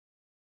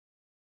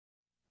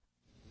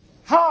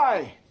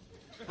Hi,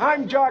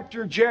 I'm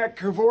Dr. Jack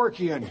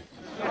Kevorkian.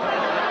 A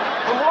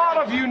lot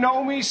of you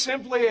know me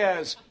simply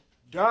as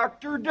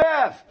Dr.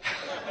 Death.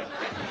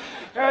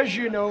 As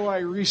you know, I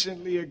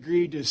recently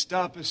agreed to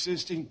stop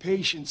assisting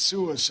patient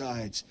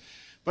suicides.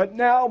 But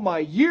now my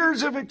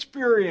years of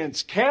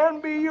experience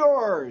can be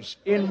yours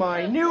in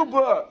my new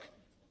book,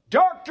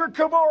 Dr.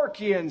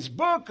 Kevorkian's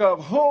Book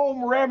of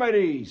Home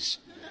Remedies.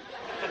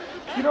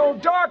 You know,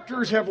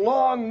 doctors have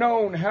long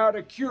known how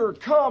to cure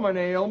common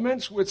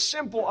ailments with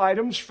simple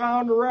items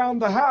found around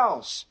the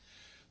house.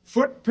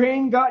 Foot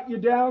pain got you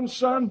down,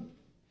 son?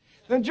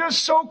 Then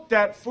just soak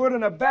that foot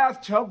in a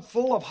bathtub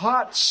full of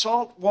hot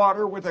salt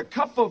water with a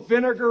cup of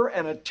vinegar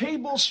and a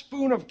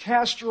tablespoon of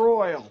castor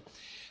oil.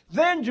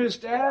 Then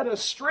just add a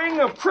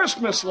string of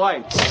Christmas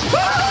lights.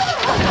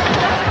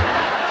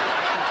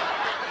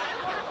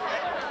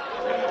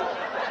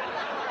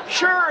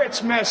 Sure,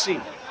 it's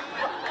messy,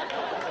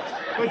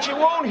 but you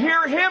won't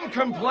hear him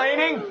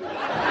complaining.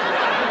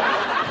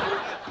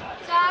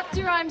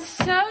 Doctor, I'm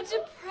so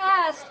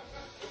depressed.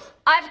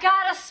 I've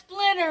got a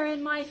splinter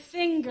in my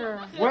finger.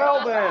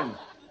 Well then,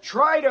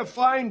 try to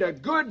find a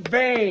good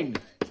vein.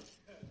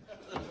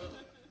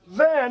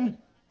 Then,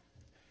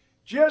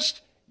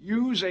 just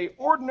use an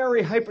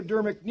ordinary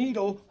hypodermic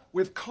needle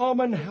with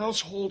common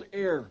household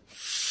air.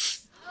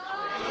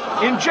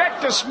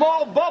 Inject a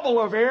small bubble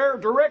of air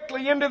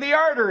directly into the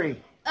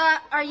artery.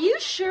 Are you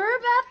sure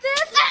about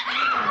this?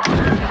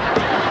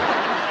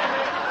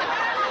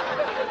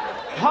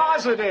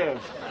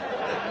 Positive.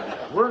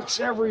 Works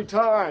every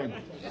time.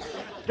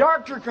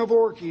 Dr.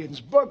 Kevorkian's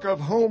Book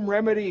of Home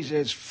Remedies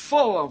is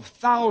full of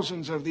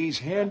thousands of these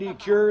handy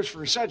cures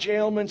for such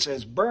ailments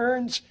as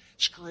burns,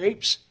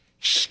 scrapes,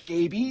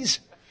 scabies,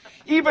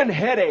 even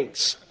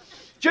headaches.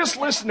 Just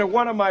listen to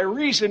one of my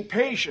recent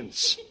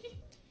patients.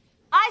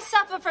 I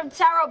suffer from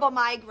terrible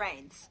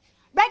migraines.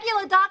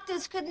 Regular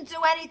doctors couldn't do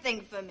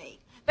anything for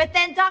me. But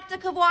then Dr.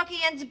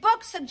 Kevorkian's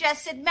book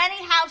suggested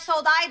many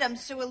household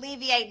items to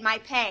alleviate my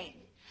pain.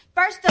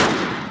 First of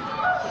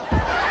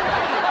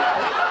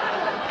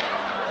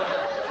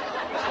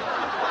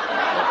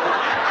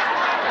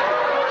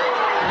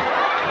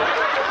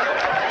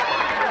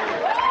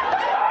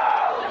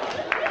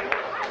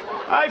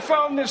I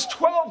found this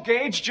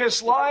 12-gauge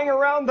just lying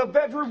around the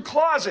bedroom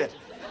closet.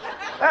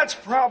 That's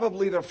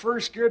probably the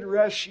first good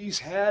rest she's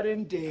had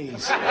in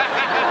days.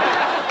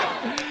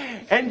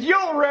 And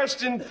you'll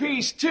rest in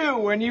peace, too,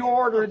 when you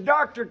order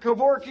Dr.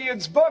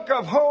 Kevorkian's Book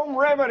of Home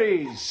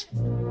Remedies.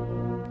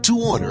 To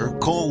order,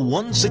 call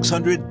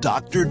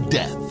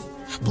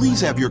 1-600-DR-DEATH.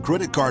 Please have your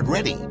credit card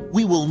ready.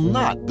 We will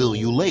not bill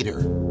you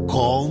later.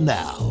 Call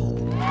now.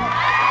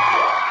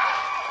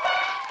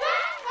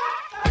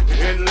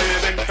 In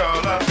living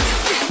color.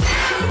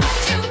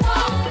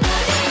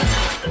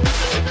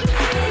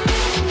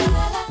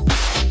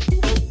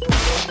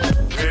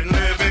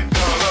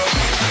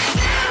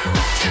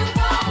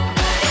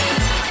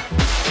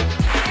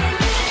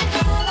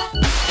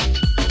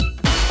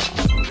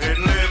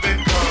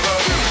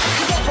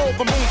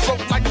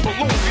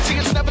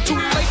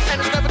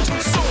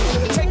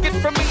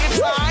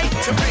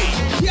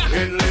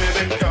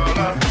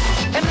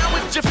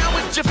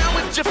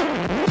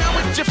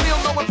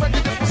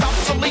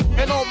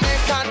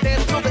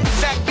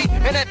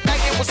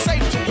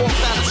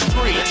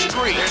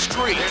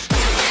 Street.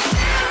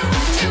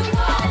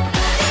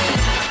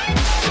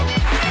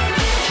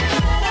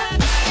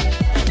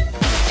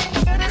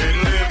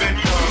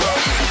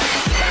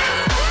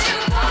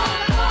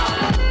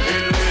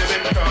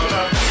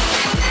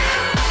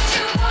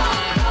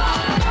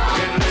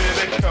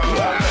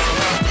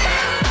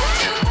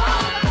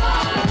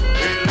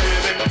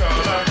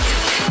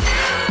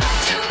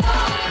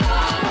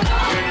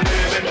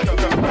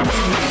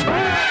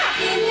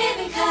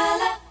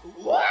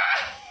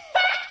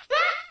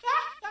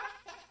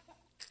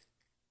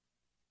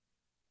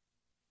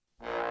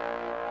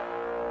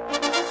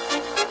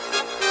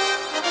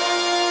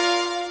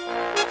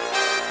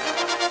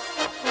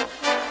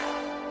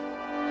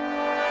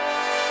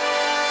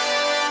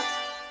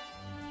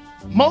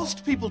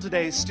 Most people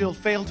today still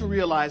fail to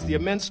realize the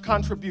immense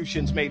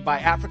contributions made by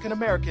African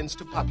Americans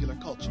to popular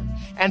culture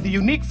and the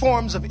unique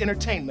forms of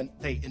entertainment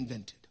they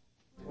invented.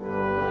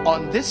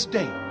 On this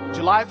day,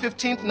 July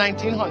 15th,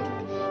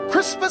 1900,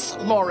 Crispus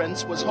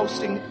Lawrence was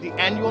hosting the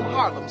annual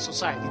Harlem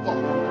Society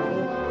Ball.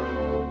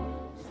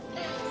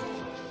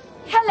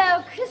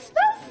 Hello,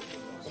 Crispus.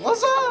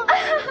 What's up?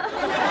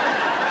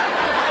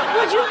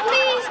 Would you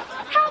please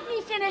help me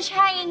finish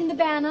hanging the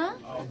banner?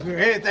 Oh,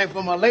 anything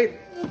for my lady.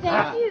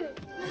 Thank you.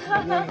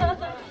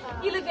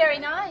 You look very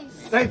nice.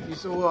 Thank you.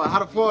 So, how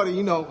the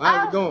party,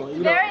 how's it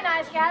going? Very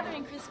nice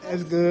gathering, Crispus.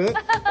 That's good.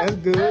 That's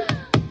good.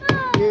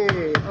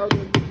 Yeah.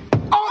 Okay.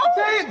 Oh,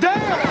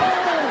 damn!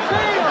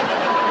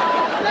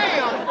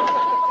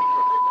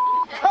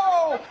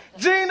 Oh,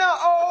 Gina,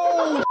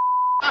 oh!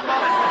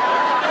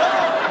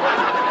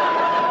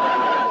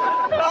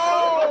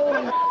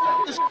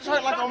 Oh! This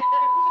hurt like a man.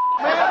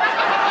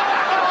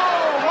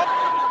 Oh, my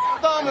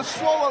thumb is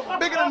swollen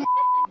bigger than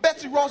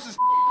Betsy Ross's.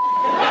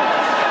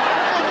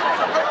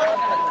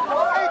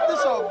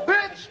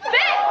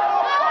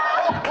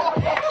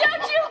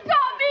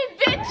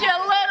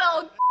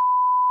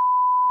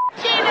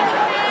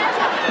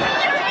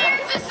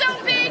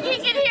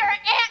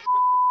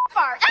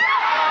 car.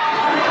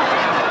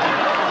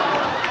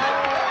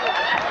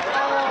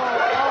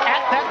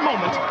 At that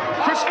moment,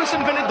 Christmas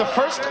invented the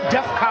first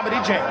Def Comedy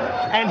Jam,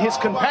 and his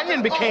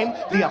companion became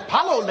the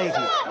Apollo Lady.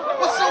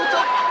 What's up with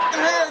your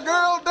hair,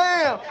 girl?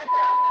 Damn.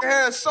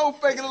 Hair is so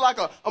fake, it look like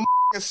a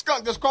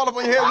skunk just crawled up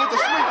on your head and went to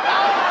sleep.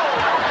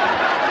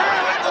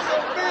 Damn, that's just a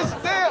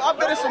bitch. Damn, I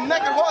bet there's some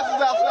naked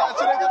horses outside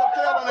so they get their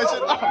tail on that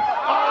shit.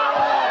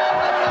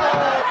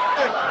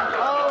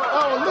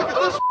 Oh, look at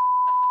this.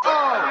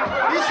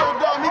 Oh, he's so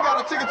dumb, he got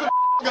a ticket to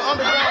the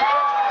underground.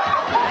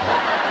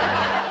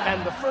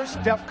 And the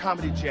first Def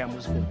Comedy Jam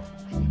was born.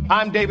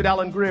 I'm David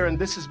Allen Greer, and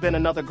this has been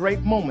another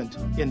great moment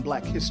in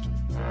Black history.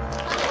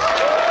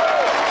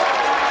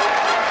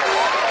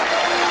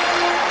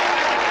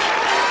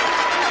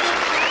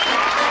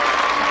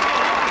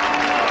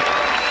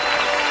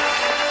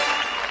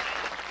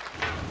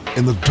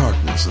 In the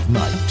darkness of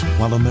night,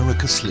 while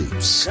America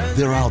sleeps,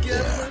 they're out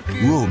there,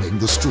 roaming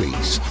the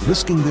streets,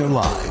 risking their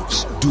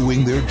lives,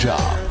 doing their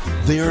job.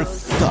 They're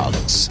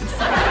thugs.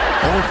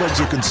 All thugs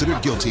are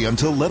considered guilty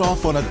until let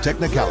off on a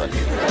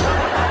technicality.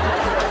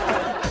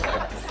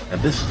 Now,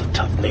 this is a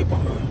tough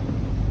neighborhood.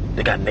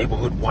 They got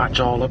neighborhood watch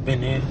all up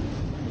in here.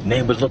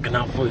 Neighbors looking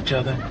out for each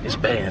other. It's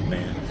bad,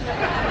 man.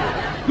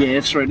 Yeah,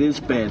 that's right, it is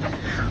bad.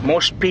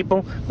 Most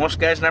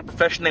guys in our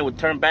profession, they would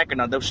turn back, and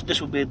now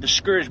this would be a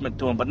discouragement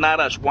to them, but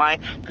not us. Why?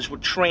 Because we're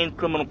trained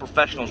criminal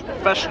professionals,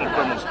 professional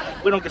criminals.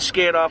 We don't get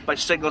scared off by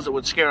signals that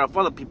would scare off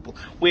other people.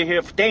 We're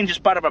here for danger's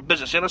part of our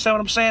business. You understand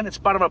what I'm saying? It's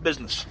part of our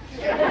business.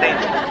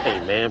 Danger. Hey,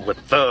 man, we're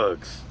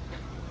thugs.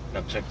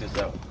 Now, check this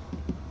out.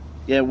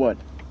 Yeah, what?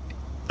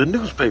 The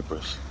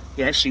newspapers.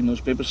 Yeah, I see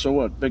newspapers, so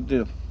what? Big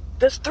deal.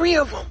 There's 3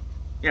 of them.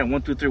 Yeah,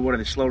 1, 2, 3, what are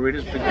they, slow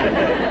readers? Big deal.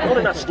 No,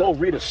 they're not slow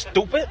readers,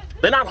 stupid.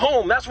 They're not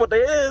home, that's what they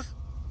is.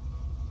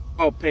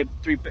 Oh, 3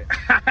 papers.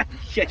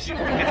 Yes, see,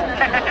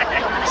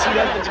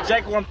 that's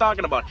exactly what I'm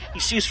talking about. He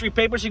sees 3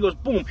 papers, he goes,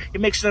 boom. He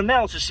makes an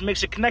analysis, he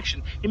makes a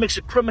connection. He makes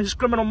his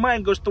criminal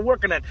mind goes to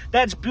work on that.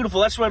 That's beautiful.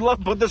 That's what I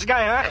love about this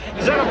guy, huh?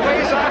 Is that a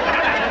face, huh?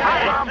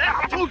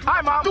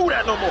 Hi, Mom. Do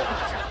that no more.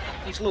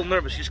 He's a little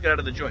nervous. He just got out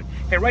of the joint.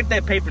 Hey, write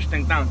that papers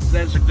thing down, because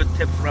that is a good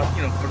tip for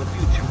the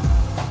future.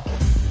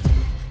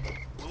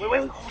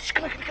 Wait.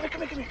 Come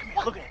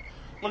here.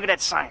 Look at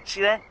that sign.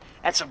 See that?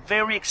 That's a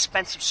very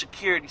expensive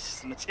security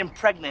system. It's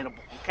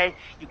impregnatable, okay?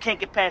 You can't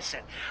get past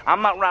that.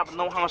 I'm not robbing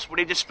no house where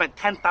they just spent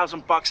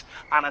 $10,000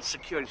 on a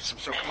security system.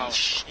 So come on.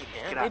 Shit,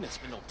 man. They didn't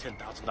spend no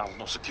 $10,000 on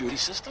no security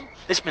system.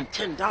 They spent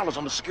 $10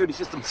 on the security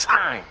system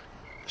sign.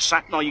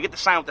 No, you get the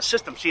sign with the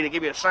system. See, they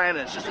give you a sign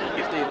and a system.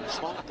 If they would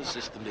have bought the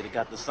system, they'd have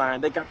got the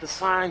sign. They got the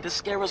sign to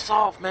scare us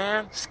off,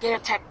 man. Scare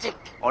tactic.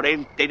 Oh,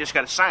 they just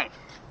got a sign.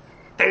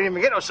 They didn't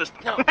even get no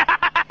system. No.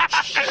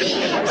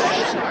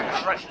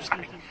 Right.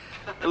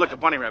 Hey, look, a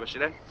bunny rabbit, see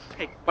that?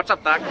 Hey, what's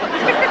up, Doc?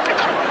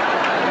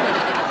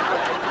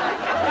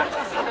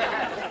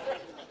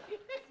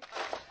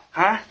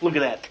 Huh? Look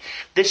at that.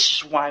 This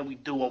is why we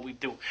do what we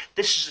do.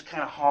 This is the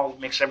kind of haul that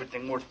makes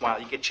everything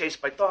worthwhile. You get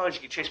chased by dogs,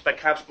 you get chased by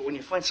cops, but when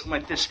you find something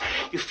like this,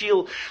 you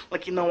feel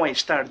like you know why you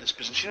started this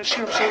business. You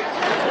see what I'm saying? Look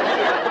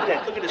at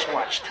that. Look at this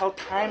watch. Tell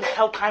time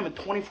in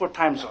 24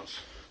 time zones.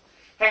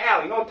 Hey,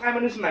 Al, you know what time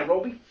it is in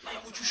Nairobi? Man,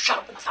 would you shut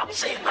up and stop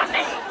saying my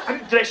name?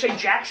 Did I say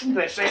Jackson?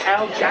 Did I say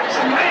Al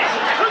Jackson? Hey,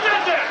 who's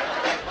out there?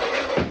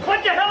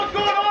 What the hell's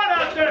going on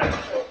out there?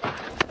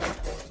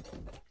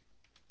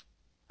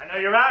 I know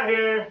you're out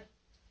here.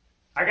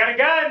 I got a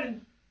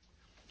gun.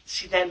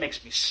 See, that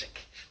makes me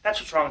sick. That's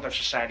what's wrong with our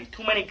society.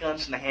 Too many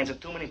guns in the hands of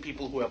too many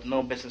people who have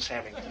no business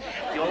having them.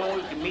 The only way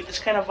we can meet this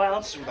kind of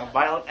violence is with a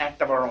violent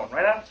act of our own.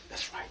 Right, Al?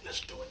 That's right.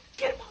 Let's do it.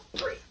 Get him on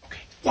 3.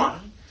 Okay.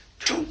 1,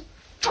 2,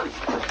 3.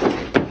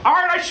 All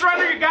right, I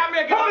surrender. You got me.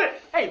 I got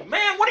it. Hey,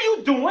 man, what are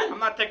you doing? I'm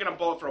not taking a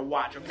bullet for a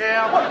watch, okay?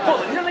 What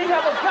bullet? You don't even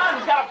have a gun.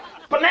 He's got a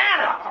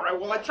banana. All right,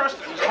 well, I trust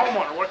him. He's a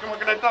homeowner. What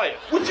can I tell you?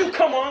 Would you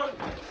come on?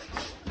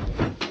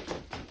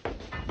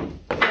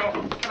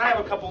 Can I have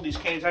a couple of these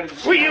canes?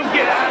 Will you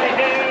get out of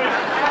here?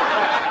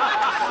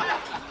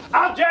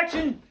 Al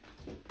Jackson.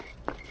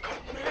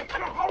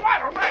 Come on. All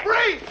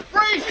right.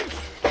 Freeze!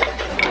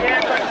 Yeah, I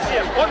can see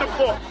him.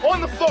 On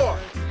the floor.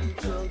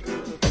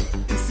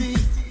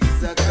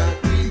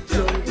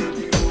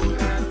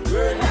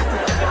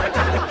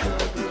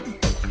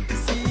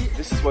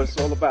 This is what it's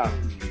all about.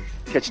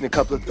 Catching a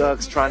couple of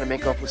thugs trying to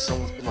make off with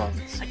someone's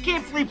belongings. I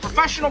can't believe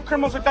professional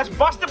criminals like that's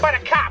busted by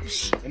the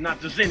cops. And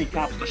not just any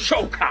cops, the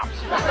show cops.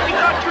 We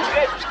thought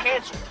Tuesdays was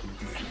canceled.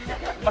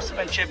 Must have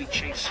been Chevy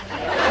Chase.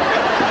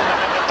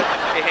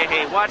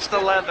 Hey, watch the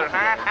leather,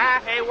 huh?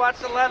 Hey, watch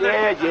the leather.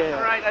 Yeah.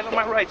 All right, I know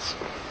my rights.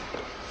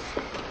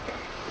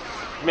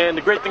 Man,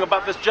 the great thing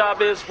about this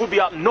job is we'll be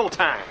out in no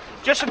time.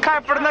 Just in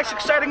time for the next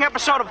exciting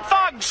episode of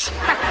Thugs.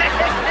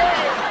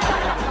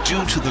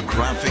 Due to the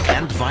graphic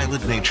and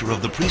violent nature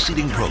of the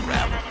preceding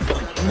program,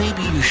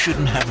 maybe you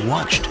shouldn't have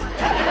watched it.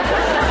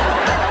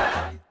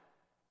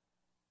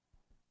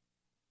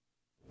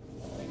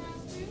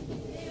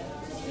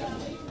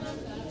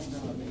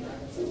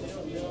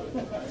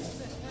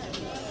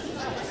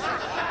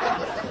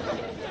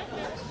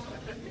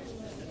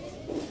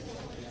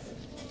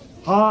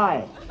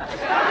 Hi.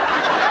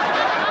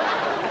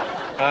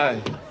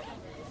 Hi.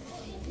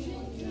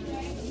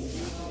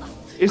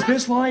 Is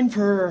this line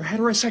for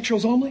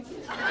heterosexuals only?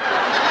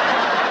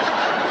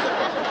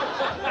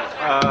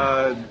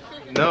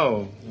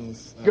 No.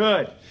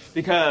 Good,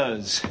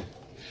 because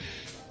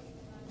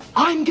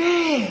I'm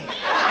gay.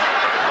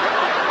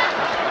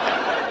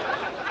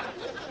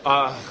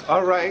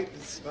 All right.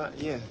 It's fine.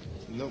 Yeah.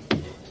 No.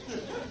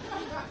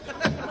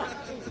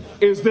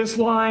 Is this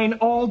line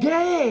all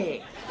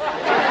gay?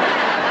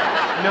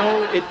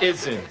 No, it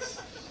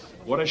isn't.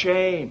 What a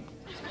shame.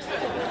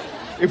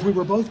 If we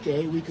were both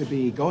gay, we could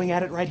be going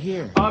at it right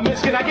here.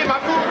 Miss, can I get my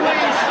food,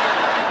 please?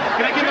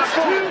 Can I get my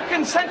food? Two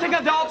consenting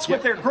adults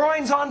with their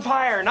groins on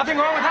fire. Nothing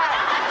wrong with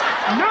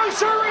that. No,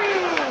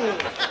 sirree!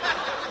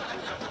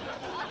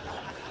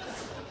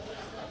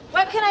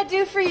 What can I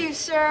do for you,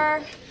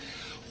 sir?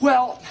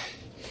 Well,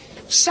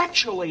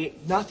 sexually,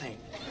 nothing.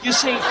 You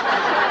see,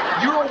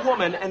 you're a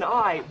woman, and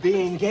I,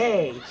 being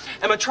gay,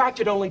 am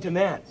attracted only to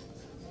men.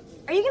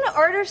 Are you gonna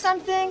order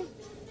something?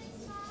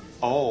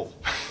 Oh,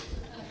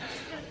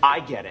 I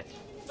get it.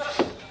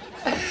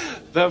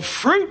 The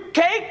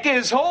fruitcake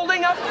is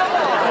holding up the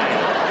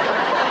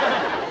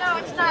line. No,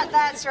 it's not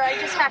that, sir. I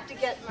just have to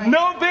get my...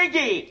 No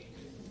biggie.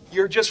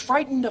 You're just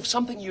frightened of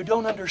something you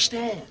don't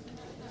understand.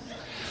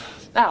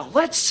 Now,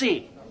 let's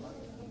see.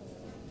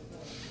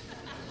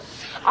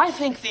 I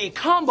think the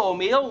combo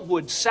meal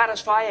would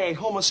satisfy a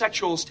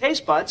homosexual's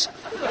taste buds,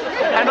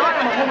 and I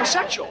am a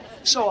homosexual,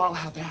 so I'll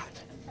have that.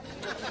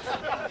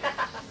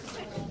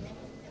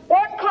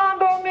 What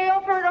combo meal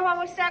for the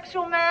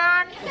homosexual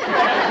man?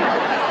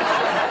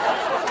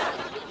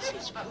 This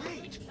is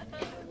great.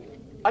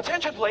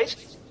 Attention,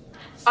 please.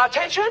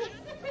 Attention.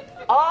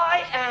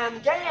 I am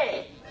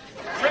gay.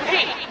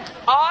 Repeat.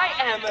 I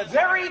am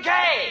very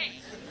gay.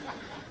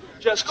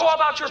 Just go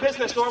about your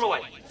business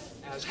normally,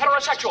 as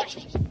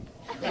heterosexuals.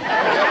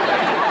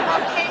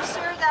 Okay,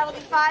 sir, that'll be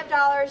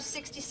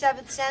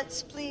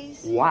 $5.67,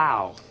 please.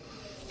 Wow.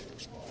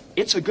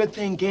 It's a good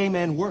thing gay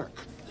men work.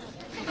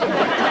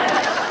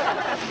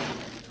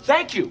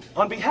 Thank you,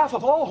 on behalf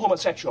of all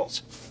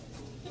homosexuals.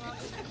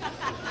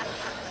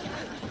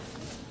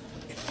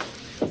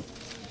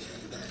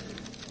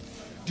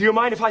 Do you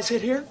mind if I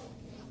sit here?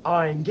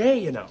 I'm gay,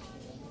 you know.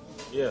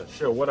 Yeah,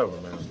 sure, whatever,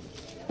 man.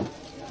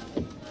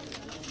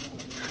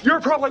 You're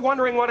probably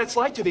wondering what it's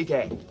like to be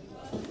gay.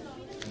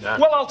 Nah.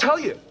 Well, I'll tell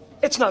you.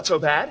 It's not so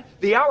bad.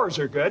 The hours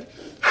are good.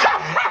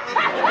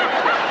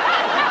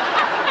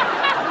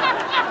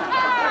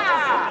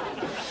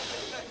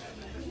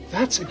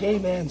 That's a gay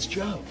man's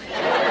joke.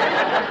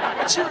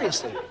 But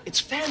seriously, it's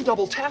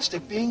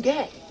fan-double-tastic being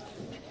gay.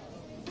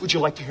 Would you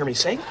like to hear me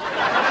sing?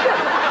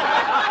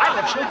 I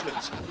love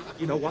children's.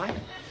 You know why?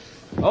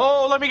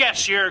 Oh, let me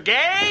guess, you're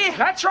gay?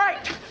 That's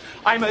right.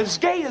 I'm as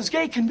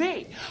gay can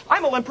be.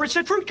 I'm a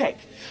limp-wristed fruitcake.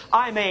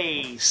 I'm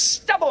a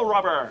stubble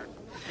rubber.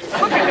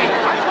 Look at me,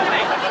 I'm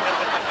winning.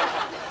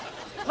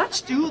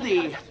 Let's do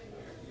the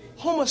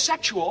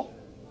homosexual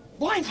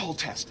blindfold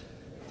test.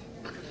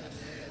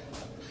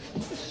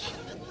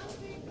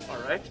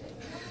 All right.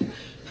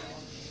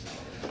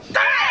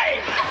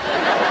 Hey!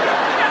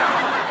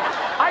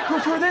 I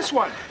prefer this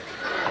one.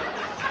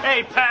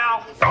 Hey,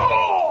 pal.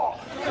 Oh!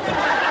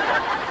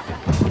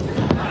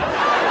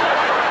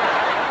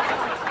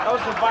 That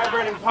was the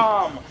vibrating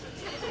palm.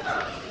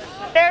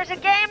 There's a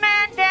gay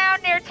man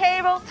down near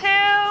table 2. A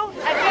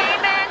gay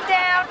man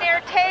down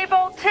near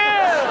table 2.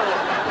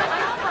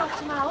 Mouth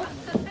to mouth.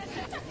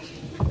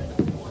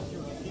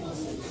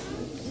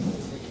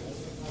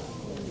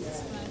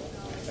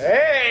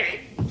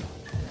 Hey!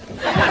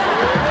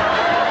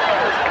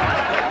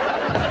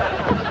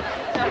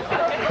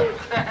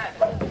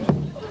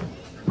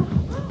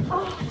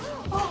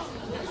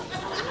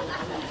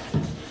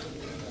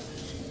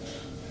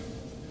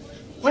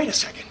 Wait a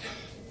second.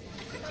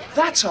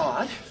 That's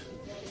odd.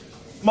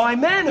 My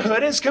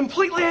manhood is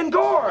completely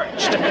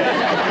engorged.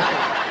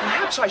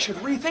 Perhaps I should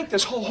rethink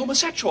this whole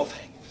homosexual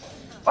thing.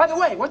 By the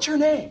way, what's your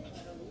name?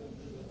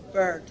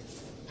 Bert.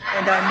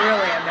 And I'm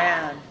really a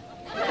man.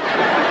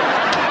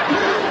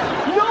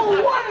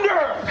 No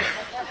wonder!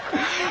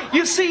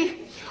 You see,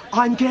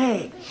 I'm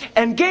gay,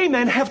 and gay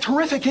men have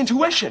terrific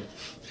intuition.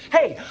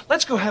 Hey,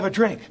 let's go have a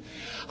drink.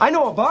 I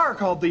know a bar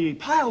called the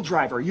Pile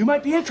Driver. You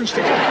might be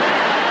interested.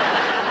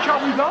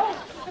 Shall we go?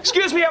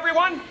 Excuse me,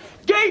 everyone.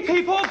 Gay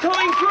people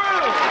coming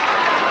through.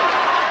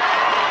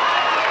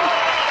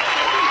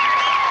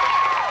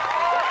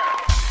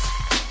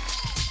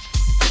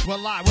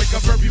 Well, I wake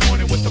up every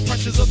morning with the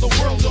pressures of the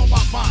world on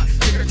my mind.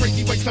 Thinking of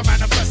crazy ways to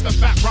manifest a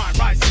fat rhyme.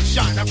 Rise and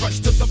shine. I rush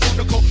to the phone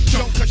to call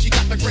Joan, cause she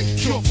got the great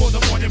cure for the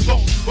morning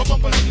bone. Well,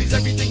 Bumper Hickley's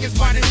everything is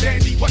fine and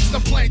dandy. What's the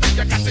plan? Think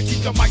I got to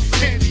keep the mic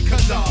handy,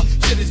 cause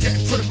shit is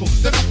getting critical.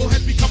 The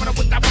knucklehead be coming up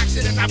with that whack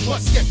shit and I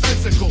bust get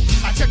physical.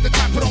 I check the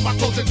time, put on my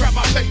clothes and grab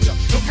my pager.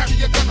 Don't carry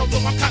a gun,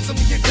 although I'm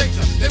constantly in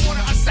danger. They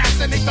wanna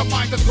assassinate the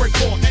mind of the great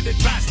four-headed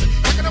bastard.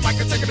 Taking the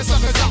mic and taking the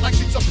suckers out like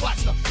sheets of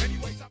plaster.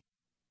 Anyways,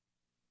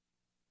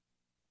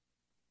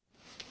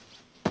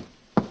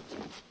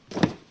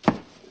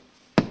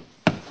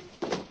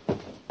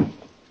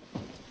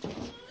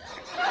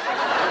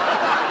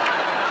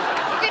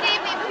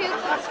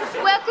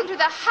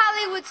 the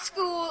Hollywood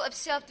School of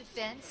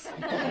Self-Defense.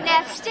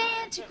 Now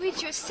stand to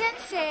greet your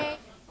sensei,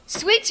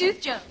 Sweet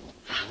Tooth Jones.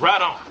 Right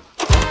on.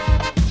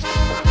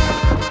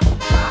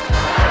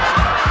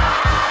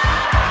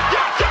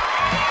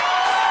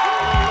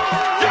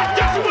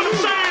 That's what I'm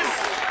saying.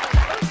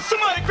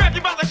 Somebody grab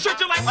you by the shirt,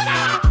 you're like,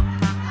 ah!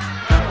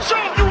 Show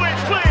them you ain't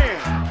playing.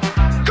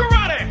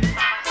 Karate,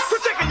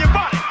 protecting your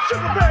body.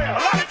 Super bear,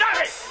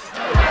 lottie-dottie.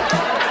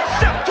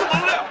 Step to the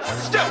left,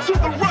 step to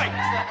the right,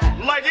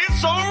 like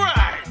it's all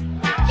right.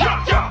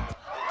 Yeah, yeah.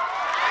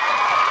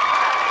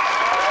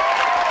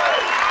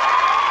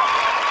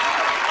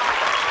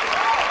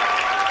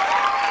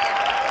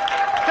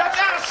 That's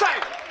out of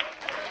sight.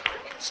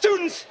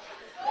 Students,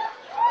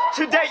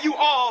 today you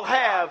all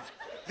have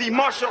the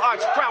martial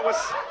arts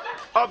prowess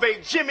of a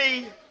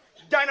Jimmy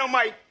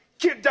Dynamite,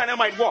 Kid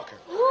Dynamite Walker.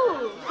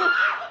 Ooh.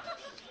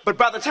 But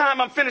by the time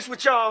I'm finished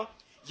with y'all,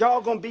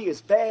 y'all gonna be as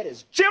bad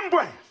as Jim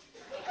Brown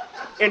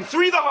in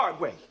 3 the Hard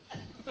Way.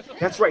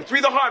 That's right,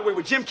 3 the Hard Way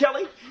with Jim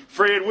Kelly,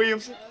 Fred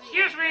Williamson.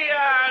 Excuse me,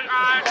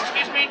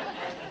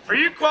 are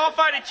you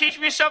qualified to teach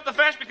me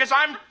self-defense? Because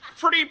I'm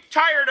pretty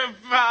tired of,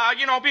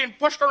 being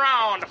pushed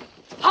around.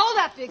 Hold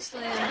up, Big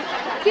Slim.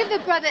 Give the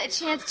brother a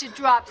chance to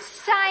drop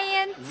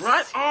science.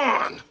 Right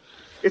on.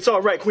 It's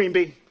all right, Queen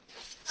Bee.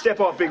 Step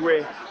off, Big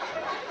Red.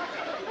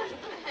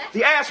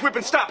 The ass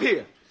whipping stop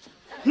here.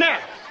 Now,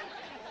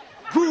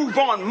 groove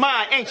on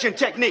my ancient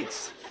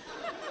techniques.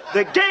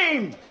 The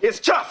game is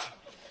tough.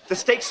 The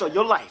stakes are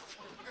your life.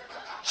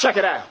 Check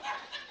it out.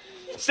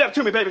 Step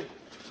to me, baby.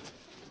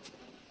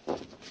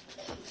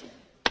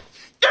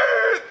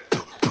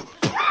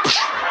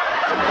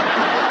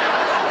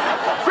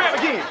 Grab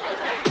again.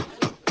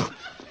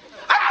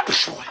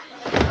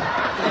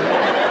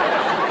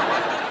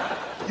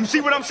 You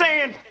see what I'm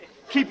saying?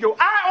 Keep your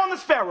eye on the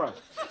sparrow.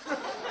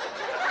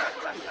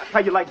 How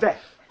you like that?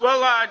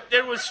 Well,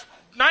 it was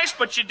nice,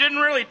 but you didn't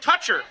really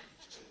touch her.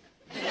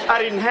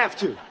 I didn't have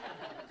to.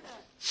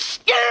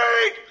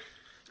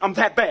 I'm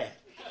that bad.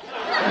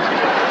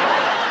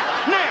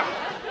 Now,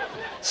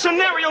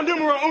 scenario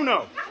numero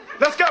uno.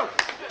 Let's go.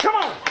 Come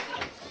on.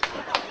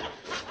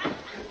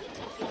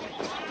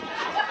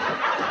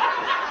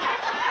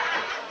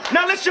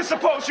 Now, let's just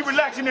suppose you're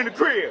relaxing in the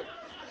crib.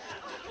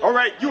 All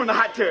right, you in the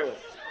hot tub.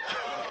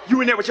 You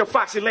in there with your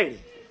foxy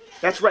lady.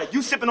 That's right,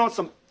 you sipping on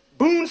some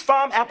Boone's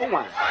Farm apple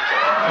wine.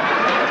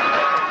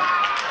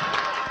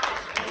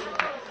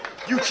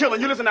 You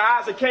chilling, you listen to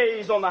Isaac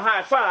Hayes on the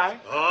Hi-Fi.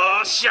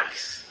 Oh,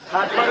 shucks.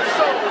 Hot butter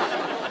soul.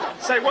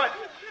 Say what?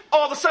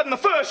 All of a sudden the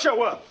fuzz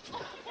show up.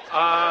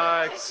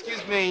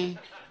 Excuse me.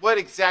 What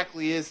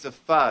exactly is the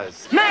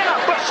fuzz? Man,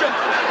 I'll bust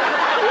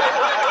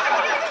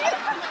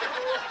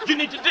You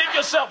need to dig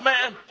yourself,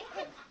 man.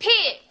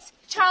 Pigs.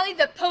 Charlie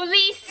the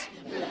police.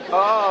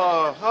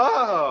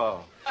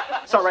 Oh.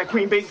 It's all right,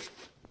 Queen Bee.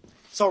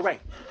 It's all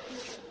right.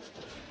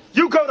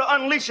 You go to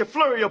unleash your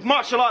flurry of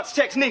martial arts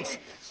techniques.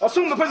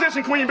 Assume the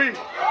position, Queen Bee.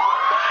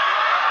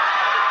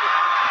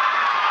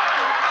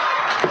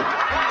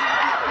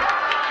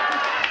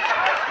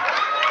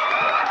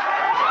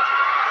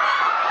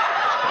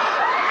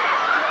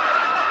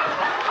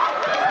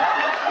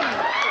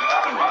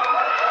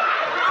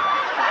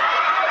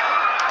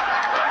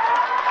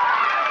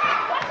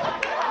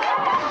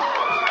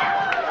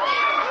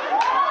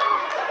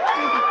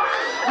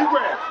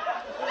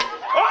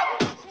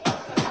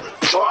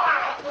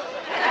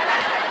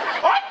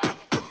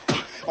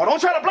 Don't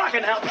try to block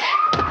it now. You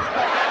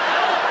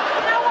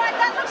know what?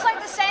 That looks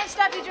like the same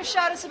stuff you just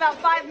showed us about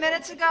 5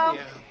 minutes ago.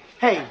 Yeah.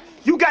 Hey,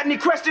 you got any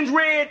questions,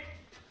 Red?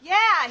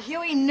 Yeah,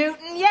 Huey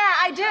Newton. Yeah,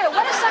 I do.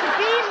 What does some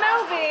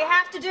B-movie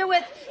have to do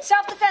with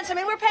self-defense? I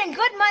mean, we're paying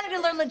good money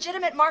to learn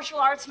legitimate martial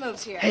arts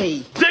moves here.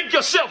 Hey, dig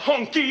yourself,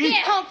 honky.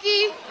 Yeah,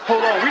 honky.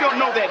 Hold on, we don't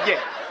know that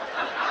yet.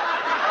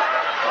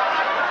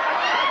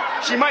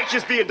 She might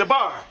just be a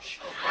DeBarge.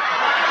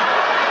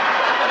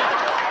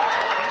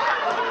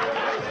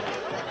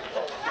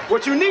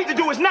 What you need to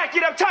do is not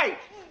get uptight.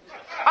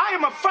 I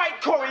am a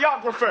fight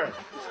choreographer,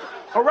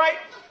 all right?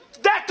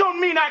 That don't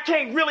mean I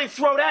can't really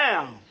throw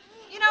down.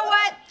 You know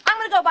what? I'm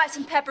gonna go buy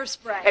some pepper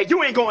spray. Hey,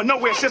 you ain't going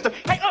nowhere, sister.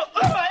 Hey, hey.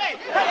 Hey,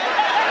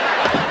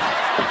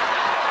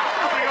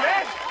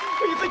 man.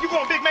 Where you think you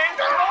going, big man?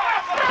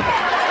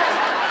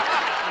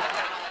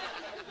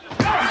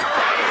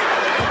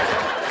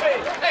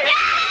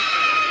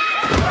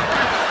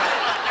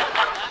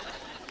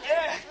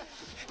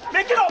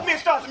 Man, get off me and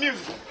start the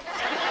music.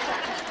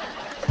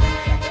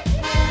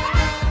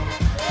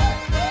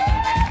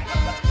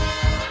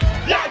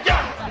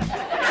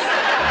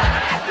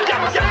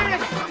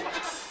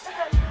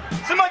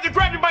 Somebody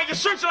grab you by your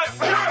shirt, like,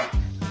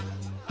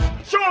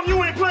 show them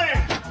you ain't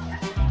playing.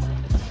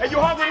 Hey, you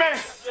hungry, man?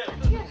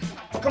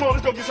 Come on,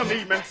 let's go get something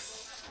to eat, man.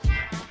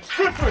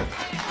 Good for it.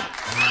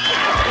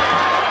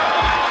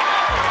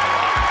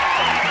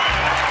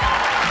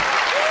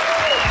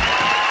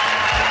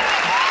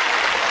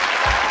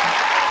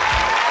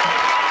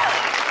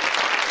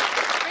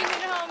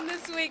 Bringing it home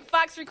this week,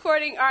 Fox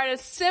recording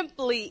artist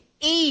Simply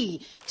E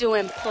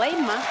doing Play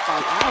My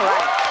Funk. All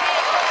right.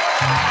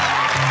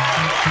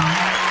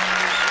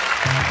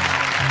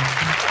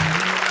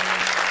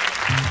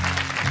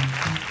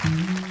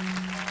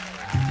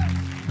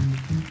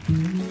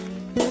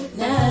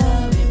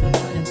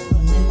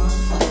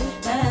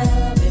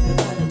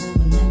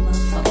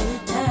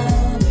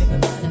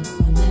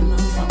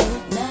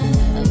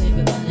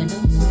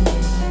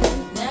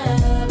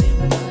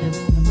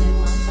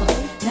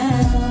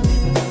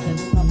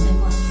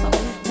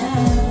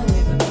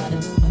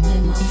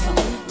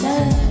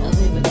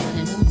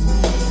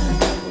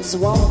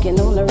 was walking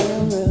on the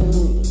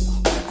railroad.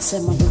 I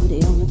set my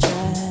booty on the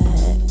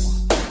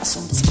track. I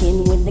saw the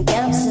skin with the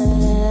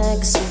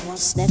knapsack, so I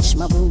snatched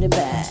my booty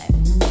back.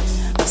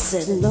 I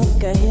said,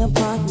 look here,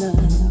 partner,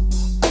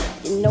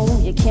 you know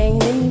you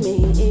can't leave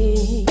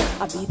me.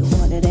 I'll be the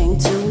one that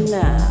ain't too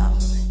now,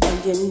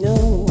 and you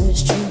know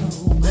it's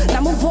true.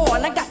 Now move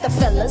on, I got the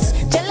fellas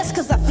jealous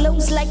cause I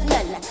flows like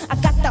none. I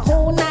got the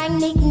whole 9,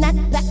 need not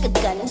back a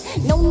gun.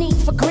 No need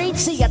for greed,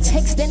 see I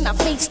text in my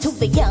face to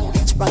the young.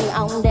 Sprung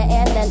on the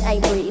air and I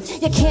breathe.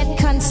 You can't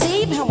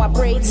conceive how I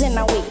braids and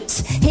I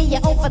weeds. Here you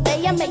over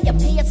there, may you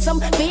pay some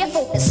beer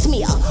for the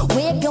smear.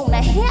 We're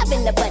gonna have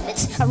in the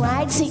abundance. I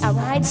ride, see, I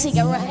ride, see,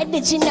 I ride.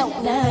 Did you know?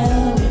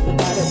 Now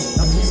everybody,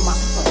 I'm in my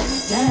phone.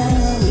 Now